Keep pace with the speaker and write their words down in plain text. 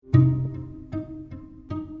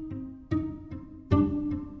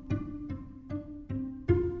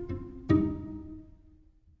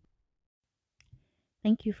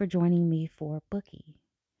thank you for joining me for Bookie.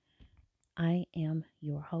 I am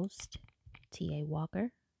your host, T.A.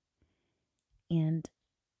 Walker, and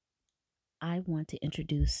I want to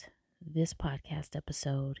introduce this podcast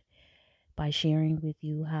episode by sharing with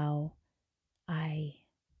you how I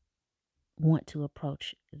want to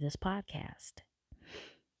approach this podcast.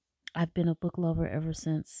 I've been a book lover ever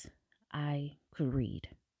since I could read,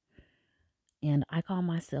 and I call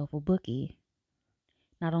myself a bookie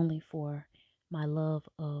not only for my love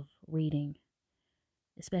of reading,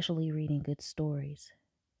 especially reading good stories,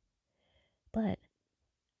 but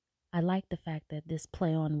I like the fact that this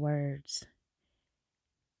play on words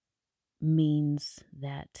means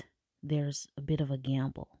that there's a bit of a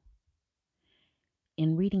gamble.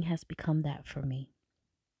 And reading has become that for me.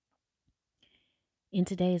 In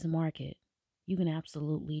today's market, you can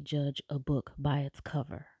absolutely judge a book by its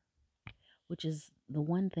cover, which is the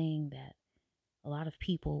one thing that a lot of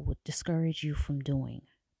people would discourage you from doing,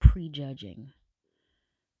 prejudging.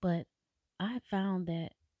 But I found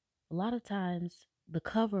that a lot of times the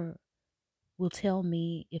cover will tell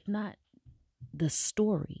me, if not the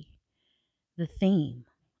story, the theme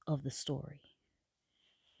of the story.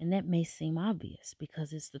 And that may seem obvious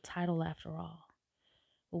because it's the title after all.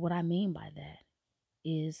 But what I mean by that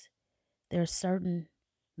is there are certain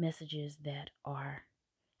messages that are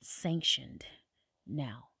sanctioned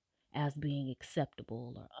now as being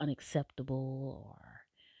acceptable or unacceptable or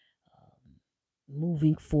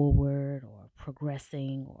moving forward or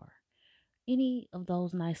progressing or any of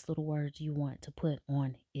those nice little words you want to put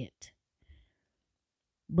on it.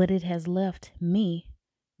 But it has left me,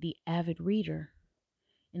 the avid reader,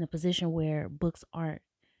 in a position where books aren't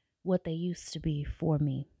what they used to be for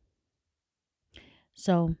me.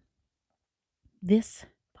 So, this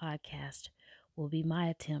podcast will be my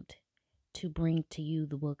attempt to bring to you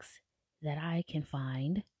the books that I can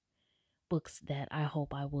find, books that I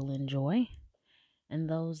hope I will enjoy, and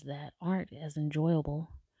those that aren't as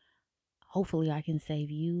enjoyable. Hopefully, I can save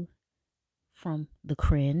you from the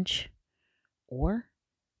cringe, or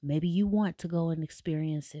maybe you want to go and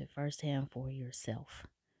experience it firsthand for yourself.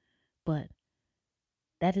 But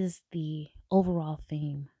that is the overall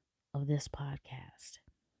theme of this podcast.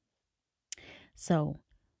 So,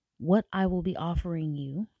 what I will be offering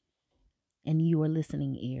you and your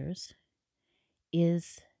listening ears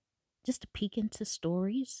is just a peek into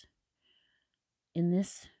stories in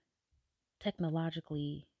this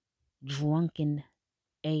technologically drunken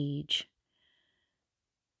age.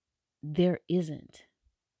 There isn't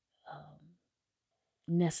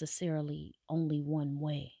necessarily only one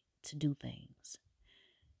way to do things.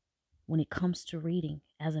 When it comes to reading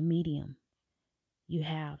as a medium, you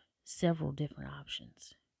have several different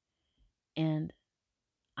options. And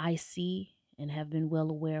I see and have been well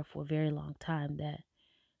aware for a very long time that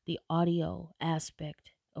the audio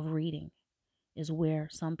aspect of reading is where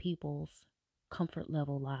some people's comfort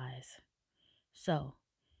level lies. So,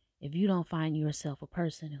 if you don't find yourself a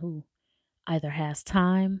person who either has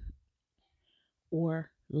time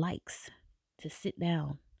or likes to sit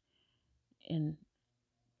down and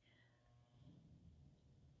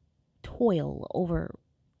toil over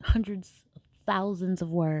hundreds of thousands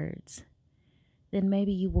of words, then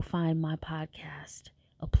maybe you will find my podcast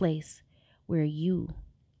a place where you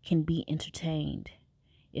can be entertained,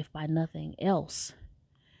 if by nothing else,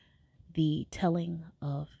 the telling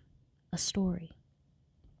of a story.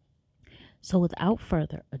 So without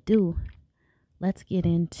further ado, let's get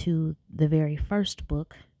into the very first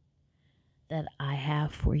book that I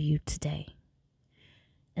have for you today.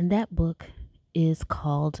 And that book is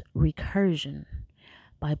called Recursion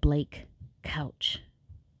by Blake Couch.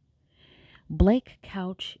 Blake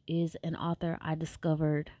Couch is an author I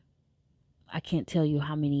discovered, I can't tell you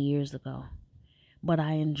how many years ago, but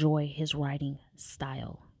I enjoy his writing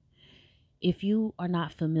style. If you are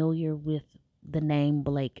not familiar with the name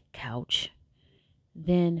Blake Couch,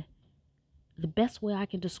 then the best way I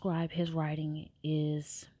can describe his writing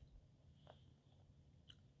is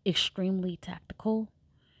extremely tactical,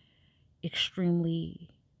 extremely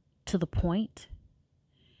to the point.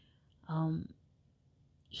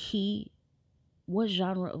 What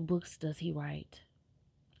genre of books does he write?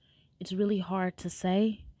 It's really hard to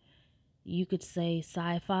say. You could say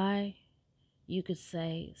sci-fi, you could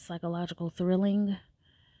say psychological thrilling,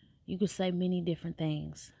 you could say many different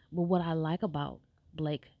things. But what I like about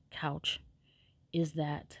Blake Couch is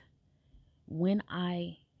that when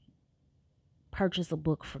I purchase a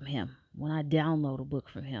book from him, when I download a book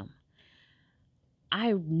from him,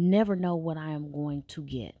 I never know what I am going to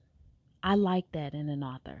get. I like that in an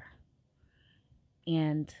author.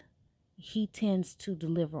 And he tends to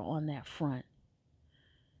deliver on that front.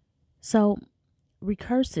 So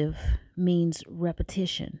recursive means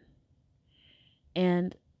repetition.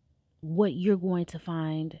 And what you're going to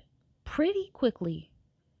find pretty quickly,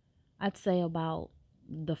 I'd say about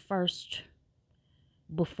the first,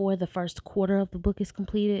 before the first quarter of the book is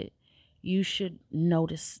completed, you should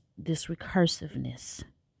notice this recursiveness.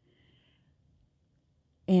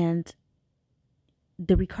 And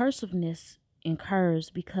the recursiveness occurs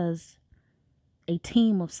because a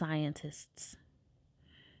team of scientists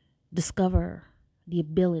discover the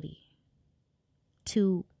ability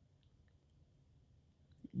to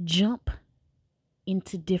jump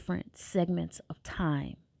into different segments of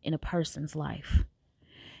time in a person's life.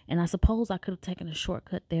 And I suppose I could have taken a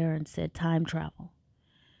shortcut there and said time travel.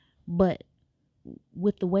 But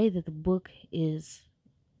with the way that the book is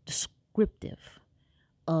descriptive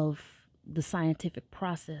of the scientific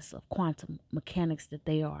process of quantum mechanics that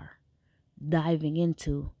they are diving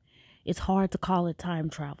into, it's hard to call it time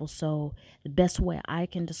travel. So the best way I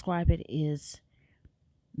can describe it is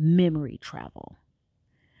memory travel.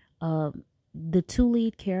 The two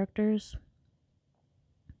lead characters,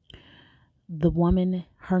 the woman,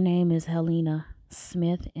 her name is Helena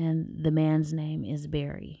Smith, and the man's name is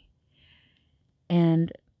Barry.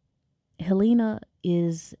 And Helena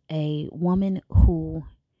is a woman who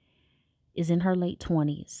is in her late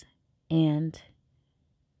 20s, and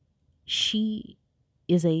she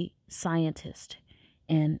is a scientist,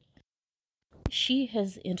 and she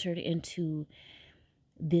has entered into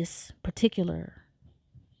this particular,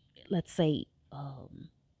 let's say,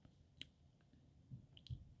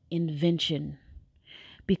 invention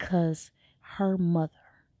because her mother,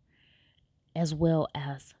 as well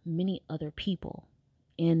as many other people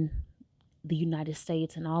in the United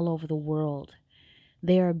States and all over the world,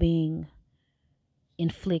 they are being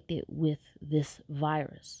inflicted with this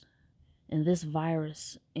virus. And this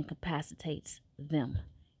virus incapacitates them.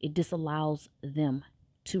 It disallows them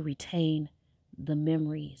to retain the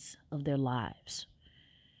memories of their lives.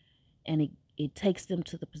 And it takes them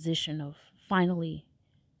to the position of finally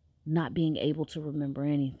not being able to remember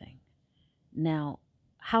anything. Now,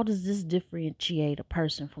 how does this differentiate a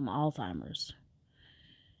person from Alzheimer's?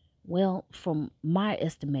 Well, from my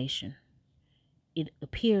estimation, it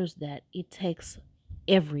appears that it takes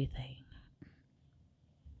everything.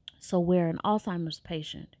 So where an Alzheimer's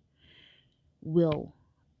patient will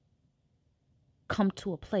come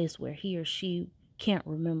to a place where he or she can't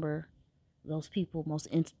remember those people most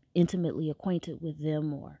intimately acquainted with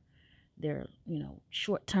them, or their,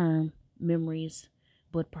 short-term memories,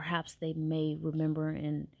 but perhaps they may remember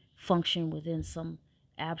and function within some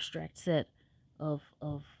abstract set of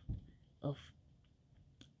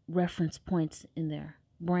reference points in their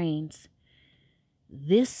brains.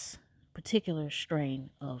 This particular strain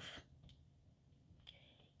of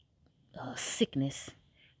sickness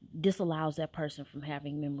disallows that person from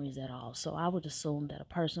having memories at all. So I would assume that a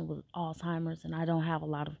person with Alzheimer's, and I don't have a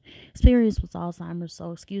lot of experience with Alzheimer's,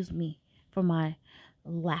 so excuse me for my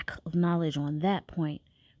lack of knowledge on that point,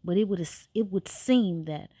 but it would seem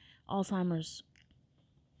that Alzheimer's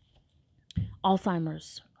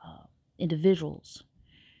individuals,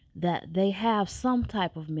 that they have some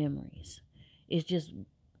type of memories. It's just,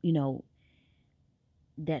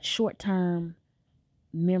 that short-term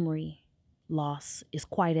memory loss is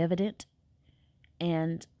quite evident,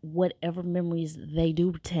 and whatever memories they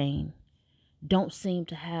do retain don't seem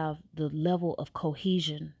to have the level of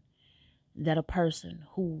cohesion that a person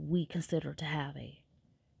who we consider to have a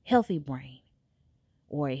healthy brain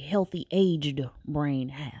or a healthy aged brain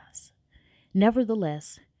has.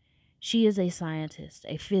 Nevertheless, she is a scientist,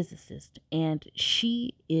 a physicist, and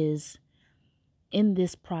she is in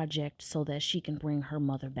this project so that she can bring her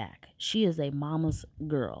mother back. She is a mama's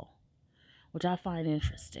girl, which I find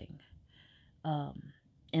interesting.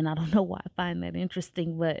 And I don't know why I find that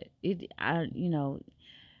interesting, but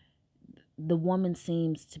the woman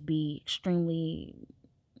seems to be extremely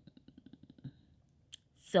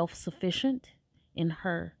self-sufficient in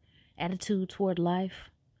her attitude toward life,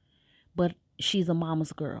 but she's a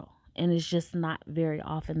mama's girl. And it's just not very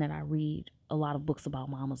often that I read a lot of books about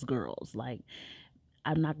mama's girls. Like,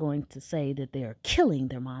 I'm not going to say that they're killing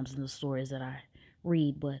their moms in the stories that I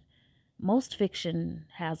read, but most fiction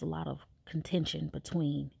has a lot of contention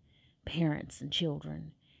between parents and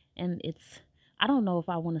children. And it's, I don't know if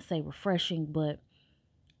I want to say refreshing, but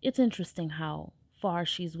it's interesting how far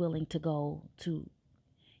she's willing to go to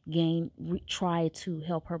try to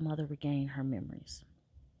help her mother regain her memories.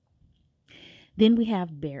 Then we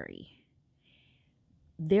have Barry.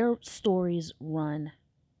 Their stories run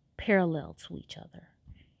parallel to each other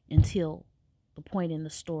until the point in the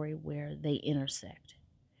story where they intersect.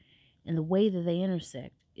 And the way that they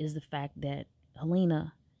intersect is the fact that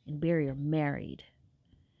Helena and Barry are married,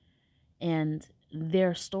 and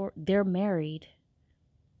they're married,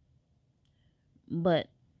 but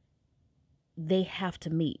they have to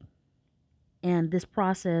meet. And this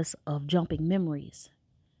process of jumping memories,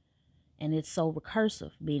 and it's so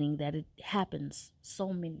recursive, meaning that it happens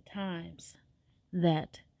so many times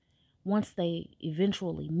that once they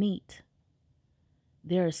eventually meet,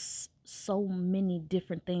 there's so many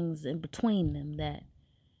different things in between them that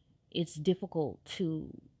it's difficult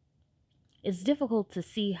to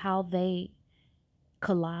see how they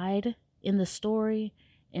collide in the story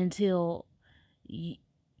until you,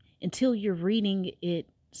 until you're reading it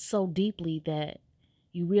so deeply that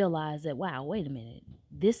you realize that, wow, wait a minute,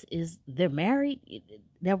 they're married.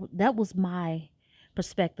 That was my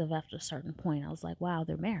perspective after a certain point. I was like, wow,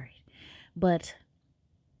 they're married. But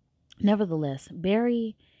nevertheless,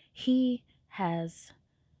 Barry, he has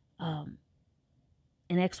an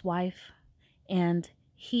ex-wife, and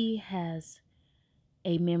he has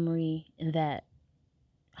a memory that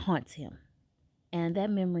haunts him. And that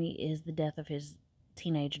memory is the death of his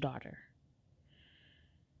teenage daughter.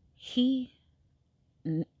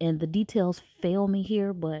 And the details fail me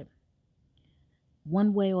here, but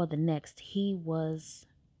one way or the next, he was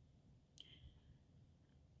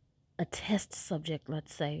a test subject,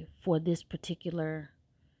 let's say, for this particular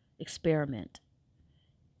experiment.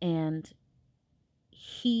 And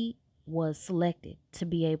he was selected to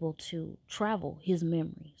be able to travel his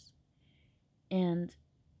memories. And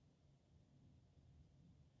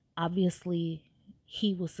obviously,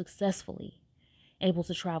 he was successfully able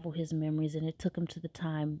to travel his memories, and it took him to the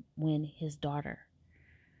time when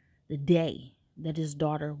the day that his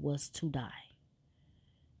daughter was to die.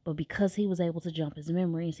 But because he was able to jump his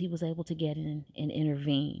memories, he was able to get in and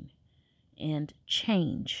intervene and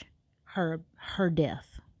change her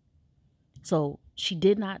death. So she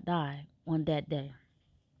did not die on that day.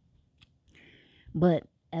 But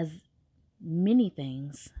as many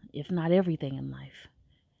things, if not everything in life,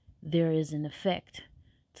 there is an effect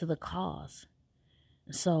to the cause.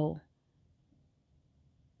 So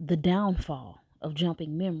the downfall of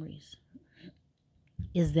jumping memories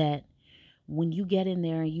is that when you get in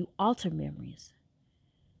there and you alter memories,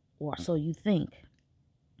 or so you think,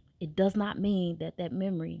 it does not mean that that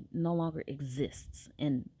memory no longer exists.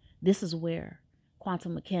 And this is where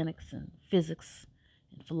quantum mechanics and physics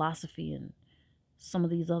and philosophy and some of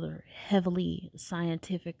these other heavily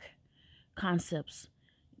scientific concepts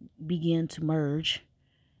begin to merge,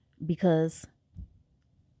 because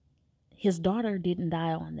his daughter didn't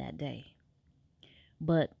die on that day.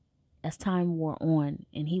 But as time wore on,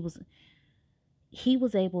 and he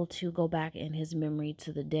was able to go back in his memory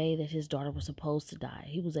to the day that his daughter was supposed to die.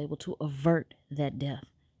 He was able to avert that death,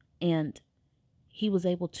 and he was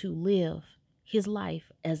able to live his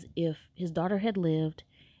life as if his daughter had lived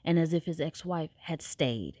and as if his ex-wife had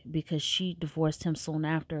stayed, because she divorced him soon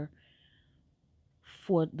after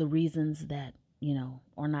for the reasons that,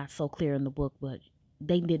 are not so clear in the book, but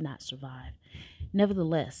they did not survive.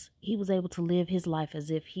 Nevertheless, he was able to live his life as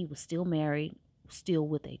if he was still married, still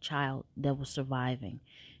with a child that was surviving.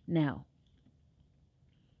 Now,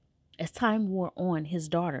 as time wore on, his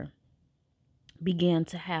daughter began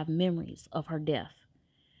to have memories of her death,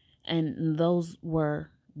 and those were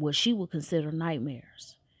what she would consider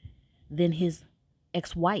nightmares. Then his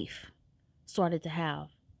ex-wife started to have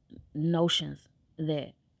notions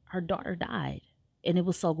that her daughter died, and it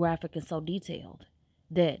was so graphic and so detailed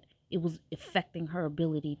that it was affecting her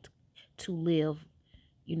ability to live,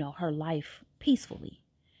 her life peacefully.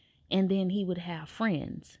 And then he would have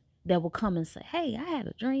friends that would come and say, hey, I had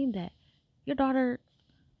a dream that your daughter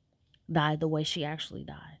died the way she actually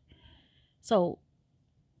died. So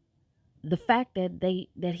the fact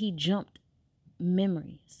that he jumped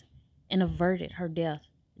memories and averted her death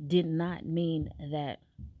did not mean that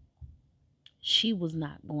she was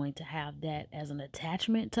not going to have that as an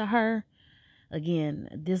attachment to her. Again,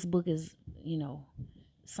 this book is,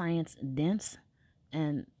 science dense,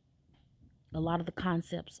 and a lot of the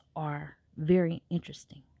concepts are very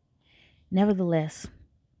interesting. Nevertheless,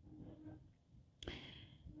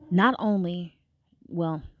 not only,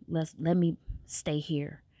 well, let me stay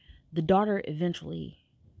here. The daughter eventually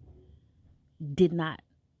did not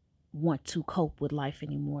want to cope with life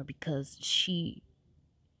anymore, because she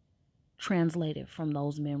translated from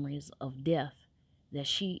those memories of death that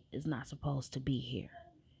she is not supposed to be here.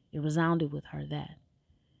 It resounded with her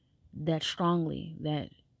that strongly,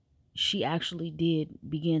 that she actually did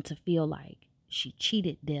begin to feel like she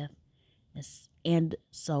cheated death, and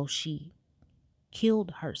so she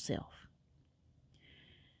killed herself.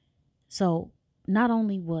 So not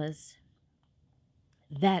only was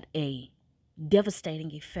that a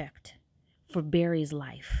devastating effect for Barry's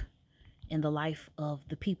life and the life of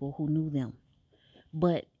the people who knew them.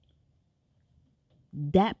 But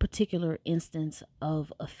that particular instance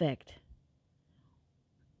of effect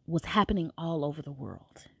was happening all over the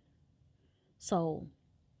world. So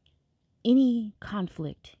any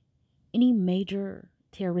conflict, any major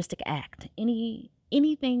terroristic act,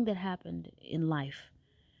 anything that happened in life,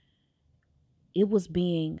 it was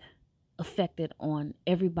being affected on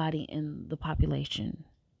everybody in the population.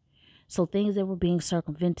 So things that were being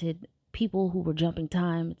circumvented, people who were jumping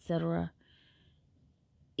time, etc.,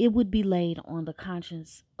 it would be laid on the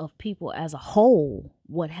conscience of people as a whole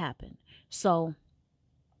what happened. So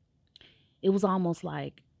it was almost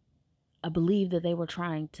like, I believe that he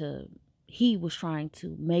was trying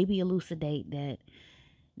to maybe elucidate that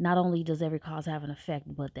not only does every cause have an effect,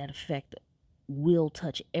 but that effect will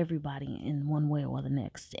touch everybody in one way or the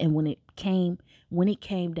next. And when it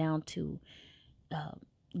came down to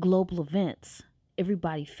global events,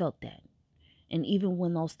 everybody felt that. And even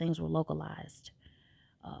when those things were localized,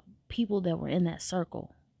 people that were in that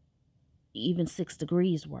circle, even 6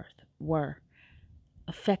 degrees worth, were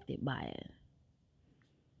affected by it.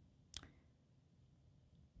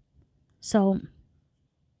 So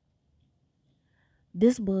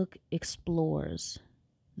this book explores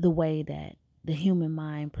the way that the human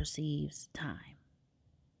mind perceives time,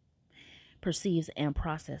 perceives and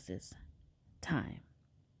processes time.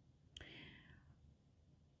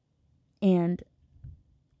 And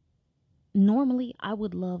normally I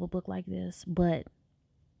would love a book like this, but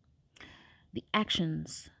the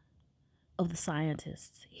actions of the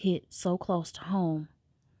scientists hit so close to home,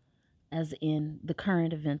 as in the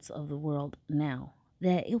current events of the world now,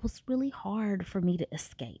 that it was really hard for me to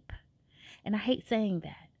escape. And I hate saying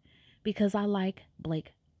that because I like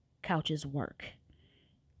Blake Couch's work.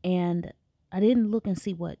 And I didn't look and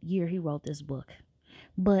see what year he wrote this book,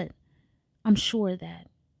 but I'm sure that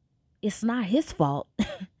it's not his fault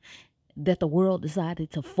that the world decided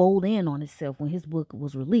to fold in on itself when his book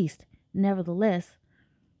was released. Nevertheless,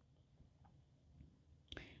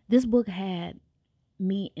 this book had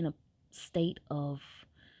me in a state of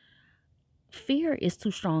fear is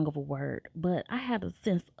too strong of a word, but I had a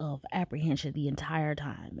sense of apprehension the entire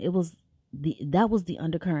time. That was the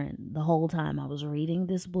undercurrent the whole time I was reading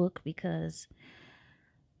this book, because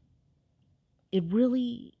it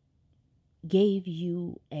really gave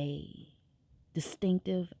you a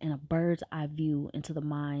distinctive and a bird's eye view into the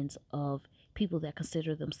minds of people that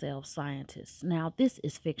consider themselves scientists. Now, this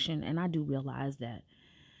is fiction, and I do realize that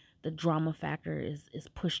the drama factor is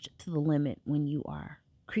pushed to the limit when you are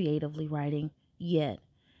creatively writing, yet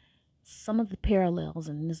some of the parallels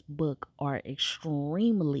in this book are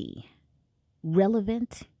extremely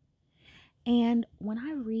relevant. And when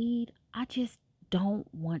I read, I just don't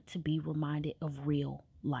want to be reminded of real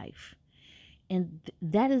life. And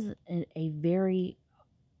that is a very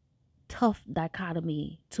tough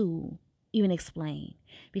dichotomy to even explain,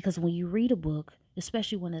 because when you read a book,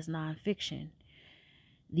 especially when it's nonfiction,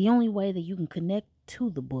 the only way that you can connect to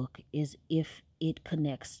the book is if it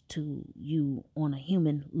connects to you on a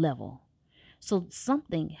human level. So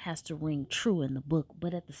something has to ring true in the book,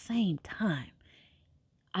 but at the same time,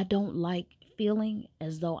 I don't like feeling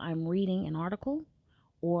as though I'm reading an article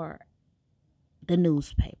or the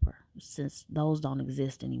newspaper. Since those don't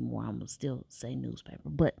exist anymore, I'm going to still say newspaper.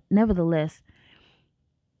 But nevertheless,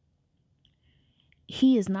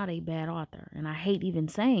 he is not a bad author. And I hate even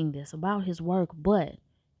saying this about his work, but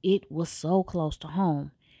it was so close to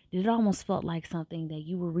home that it almost felt like something that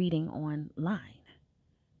you were reading online.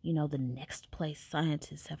 You know, the next place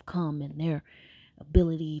scientists have come and their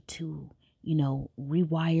ability to,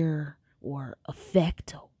 rewire or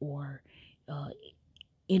affect or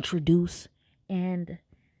introduce. And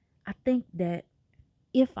I think that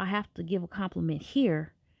if I have to give a compliment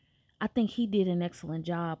here, I think he did an excellent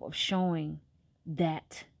job of showing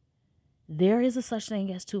that there is a such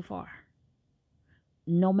thing as too far.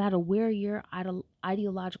 No matter where your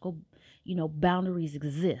ideological, boundaries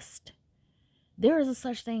exist, there is a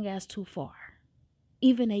such thing as too far.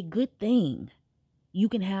 Even a good thing, you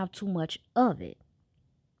can have too much of it.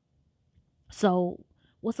 So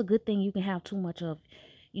what's a good thing you can have too much of?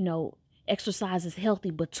 Exercise is healthy,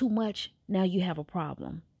 but too much, now you have a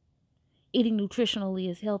problem. Eating nutritionally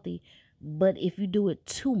is healthy, but if you do it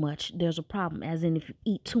too much, there's a problem. As in, if you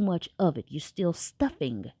eat too much of it, you're still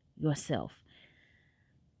stuffing yourself.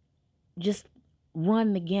 Just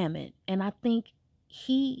run the gamut. And I think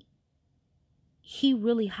he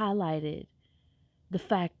really highlighted the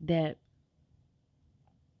fact that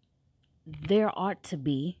there ought to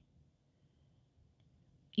be,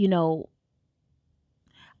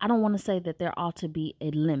 I don't want to say that there ought to be a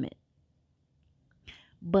limit,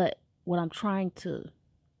 but what I'm trying to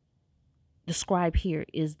describe here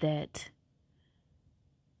is that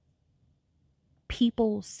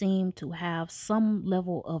people seem to have some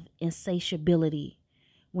level of insatiability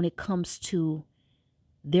when it comes to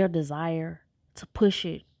their desire to push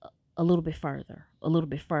it a little bit further, a little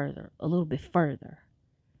bit further, a little bit further.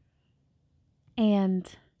 And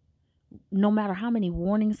no matter how many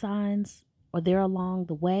warning signs are there along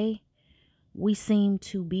the way, we seem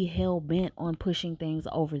to be hell bent on pushing things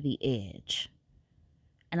over the edge.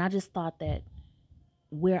 And I just thought that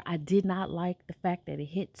where I did not like the fact that it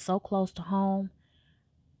hit so close to home,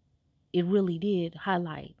 it really did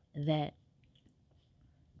highlight that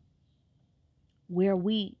where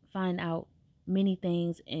we find out many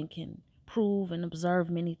things and can prove and observe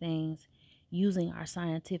many things using our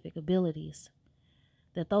scientific abilities,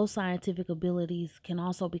 that those scientific abilities can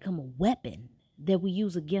also become a weapon that we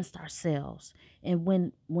use against ourselves. And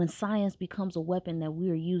when science becomes a weapon that we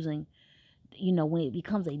are using, when it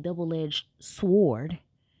becomes a double-edged sword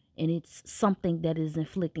and it's something that is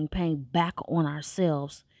inflicting pain back on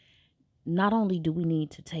ourselves, not only do we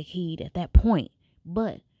need to take heed at that point,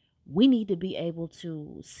 but we need to be able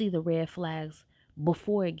to see the red flags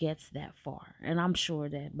before it gets that far. And I'm sure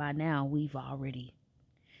that by now we've already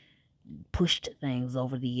pushed things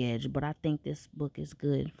over the edge, but I think this book is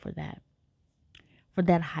good for that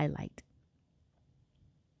highlight.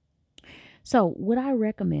 So would I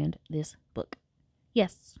recommend this book?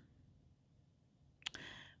 Yes.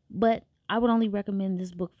 But I would only recommend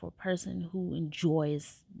this book for a person who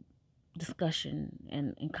enjoys discussion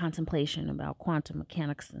and contemplation about quantum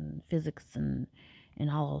mechanics and physics and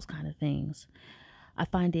all those kind of things. I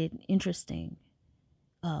find it interesting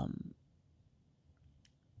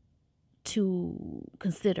to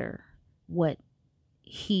consider what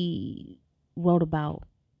he wrote about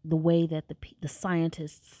the way that the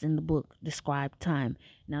scientists in the book describe time.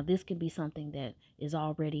 Now, this could be something that is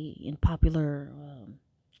already in popular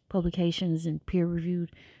publications and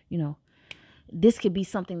peer-reviewed, this could be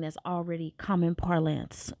something that's already common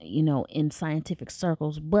parlance, in scientific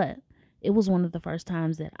circles, but it was one of the first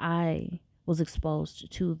times that I was exposed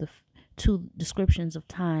to the two descriptions of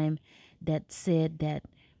time that said that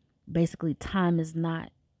basically time is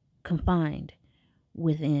not confined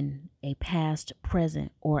within a past,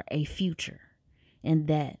 present, or a future, and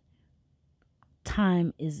that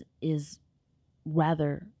time is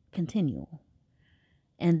rather continual,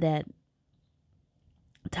 and that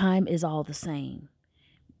time is all the same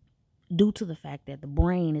due to the fact that the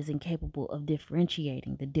brain is incapable of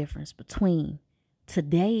differentiating the difference between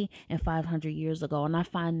today and 500 years ago. And I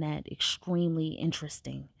find that extremely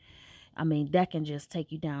interesting. I mean, that can just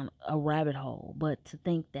take you down a rabbit hole. But to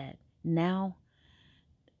think that now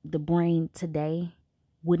the brain today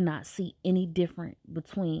would not see any different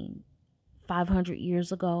between 500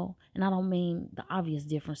 years ago. And I don't mean the obvious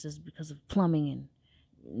differences because of plumbing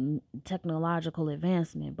and technological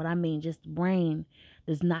advancement, but I mean just the brain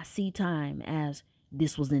does not see time as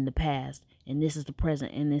this was in the past and this is the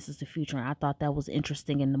present and this is the future. And I thought that was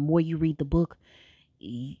interesting, and the more you read the book,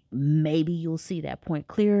 maybe you'll see that point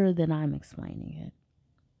clearer than I'm explaining it.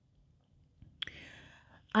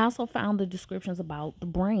 I also found the descriptions about the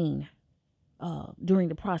brain during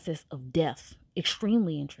the process of death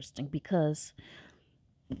extremely interesting, because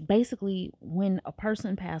basically when a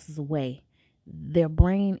person passes away, their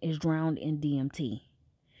brain is drowned in DMT.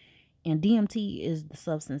 And DMT is the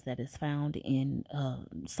substance that is found in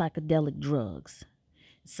psychedelic drugs.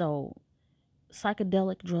 So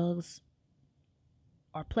psychedelic drugs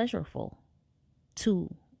are pleasurable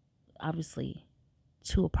to, obviously,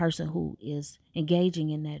 to a person who is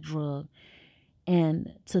engaging in that drug.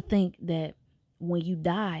 And to think that when you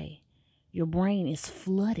die, your brain is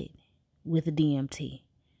flooded with DMT.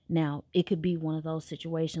 Now, it could be one of those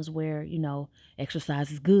situations where,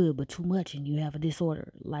 exercise is good, but too much and you have a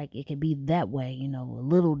disorder. Like, it could be that way, a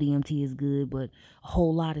little DMT is good, but a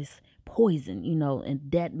whole lot is poison,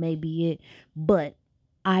 and that may be it. But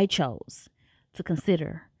I chose to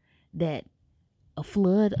consider that a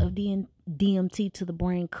flood of DMT to the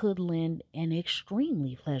brain could lend an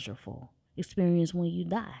extremely pleasurable experience when you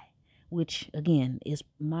die, which, again, is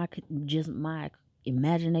my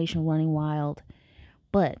imagination running wild.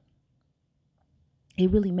 But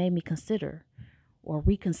it really made me consider or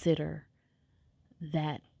reconsider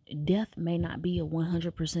that death may not be a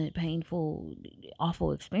 100% painful,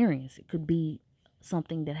 awful experience. It could be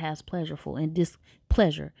something that has pleasureful and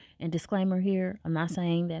displeasure. And disclaimer here, I'm not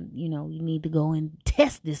saying that, you need to go and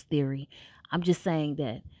test this theory. I'm just saying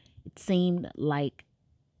that it seemed like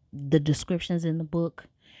the descriptions in the book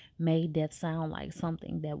made that sound like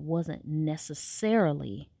something that wasn't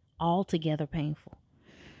necessarily altogether painful.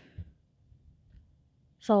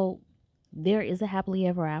 So there is a happily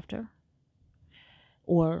ever after,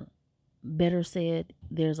 or better said,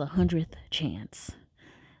 there's 100th chance.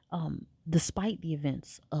 Despite the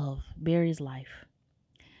events of Barry's life,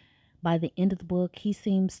 by the end of the book, he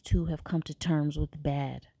seems to have come to terms with the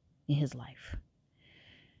bad in his life.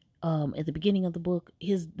 At the beginning of the book,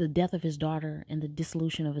 the death of his daughter and the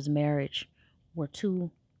dissolution of his marriage were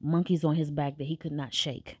two monkeys on his back that he could not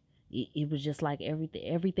shake. It was just like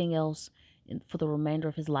everything else for the remainder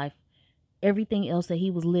of his life. Everything else that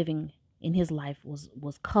he was living in his life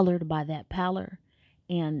was colored by that pallor.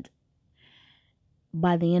 And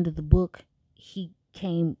by the end of the book, he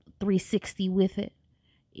came 360 with it.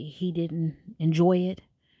 He didn't enjoy it,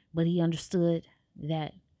 but he understood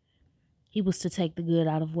that he was to take the good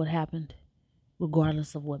out of what happened,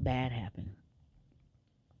 regardless of what bad happened.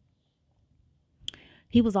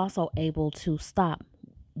 He was also able to stop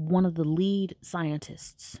one of the lead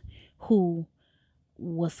scientists who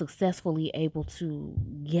was successfully able to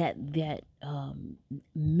get that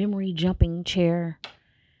memory jumping chair.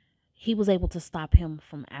 He was able to stop him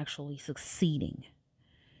from actually succeeding.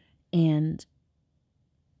 And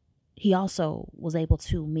he also was able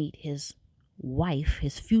to meet his wife,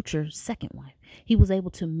 his future second wife. He was able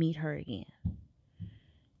to meet her again.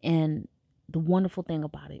 And the wonderful thing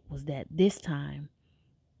about it was that this time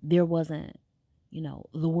there wasn't,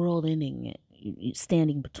 the world ending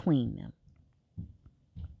standing between them.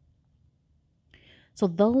 So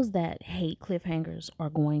those that hate cliffhangers are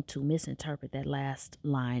going to misinterpret that last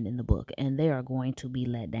line in the book, and they are going to be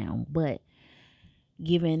let down. But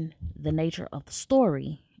given the nature of the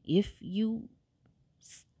story, if you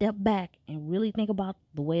step back and really think about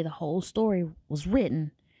the way the whole story was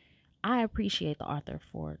written, I appreciate the author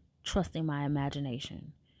for trusting my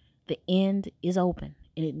imagination. The end is open,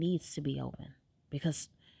 and it needs to be open, because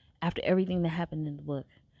after everything that happened in the book,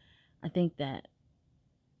 I think that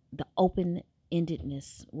the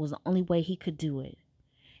open-endedness was the only way he could do it,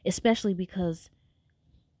 especially because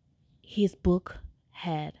his book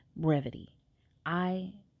had brevity.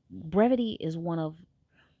 Brevity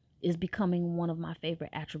is becoming one of my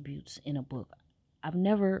favorite attributes in a book. I've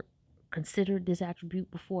never considered this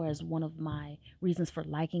attribute before as one of my reasons for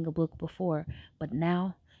liking a book before, but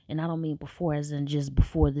now, and I don't mean before as in just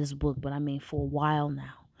before this book, but I mean for a while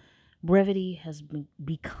now, brevity has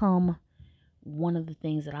become one of the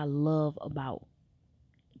things that I love about,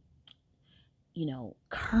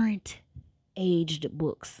 current aged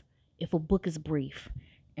books. If a book is brief,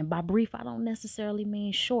 and by brief, I don't necessarily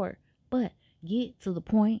mean short, but get to the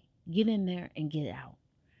point, get in there and get out.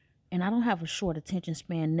 And I don't have a short attention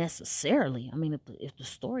span necessarily. I mean, if the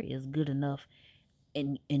story is good enough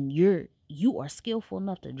and you are skillful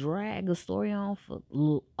enough to drag a story on for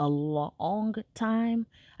a long time,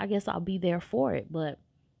 I guess I'll be there for it. But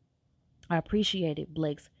I appreciated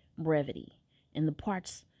Blake's brevity and the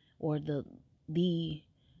parts, or the read,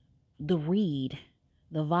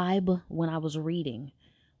 the vibe when I was reading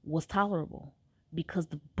was tolerable, because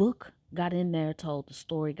the book got in there, told the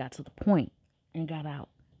story, got to the point, and got out.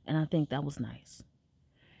 And I think that was nice.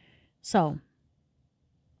 So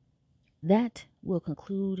that will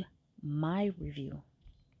conclude my review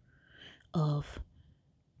of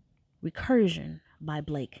Recursion by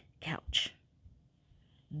Blake Couch.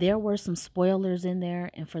 There were some spoilers in there,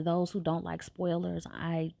 and for those who don't like spoilers,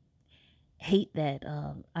 I hate that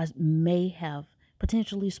I may have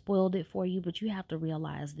potentially spoiled it for you, but you have to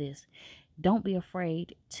realize this. Don't be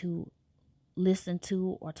afraid to listen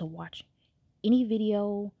to or to watch any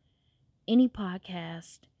video, any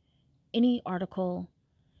podcast, any article.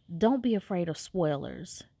 Don't be afraid of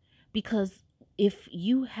spoilers, because if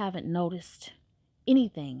you haven't noticed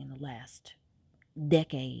anything in the last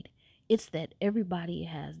decade, it's that everybody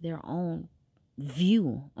has their own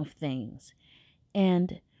view of things.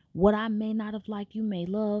 And what I may not have liked, you may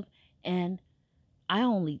love. And I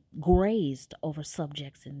only grazed over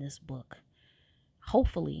subjects in this book.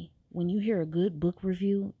 Hopefully, when you hear a good book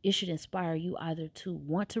review, it should inspire you either to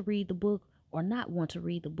want to read the book or not want to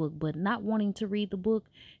read the book. But not wanting to read the book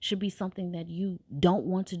should be something that you don't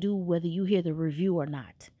want to do, whether you hear the review or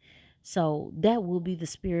not. So that will be the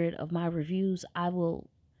spirit of my reviews. I will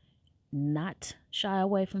not shy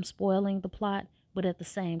away from spoiling the plot, but at the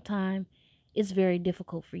same time, it's very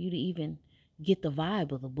difficult for you to even get the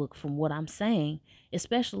vibe of the book from what I'm saying,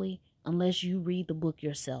 especially unless you read the book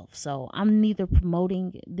yourself. So I'm neither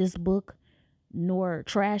promoting this book nor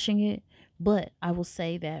trashing it, but I will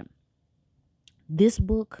say that this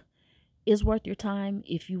book is worth your time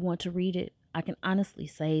if you want to read it. I can honestly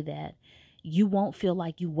say that You won't feel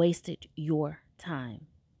like you wasted your time.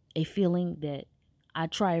 A feeling that I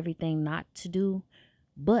try everything not to do,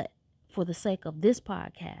 but for the sake of this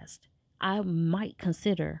podcast, I might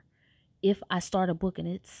consider, if I start a book and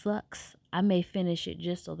it sucks, I may finish it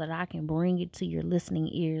just so that I can bring it to your listening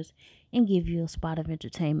ears and give you a spot of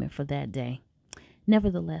entertainment for that day.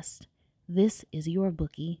 Nevertheless, this is your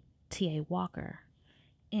bookie, T.A. Walker,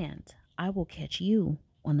 and I will catch you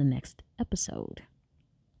on the next episode.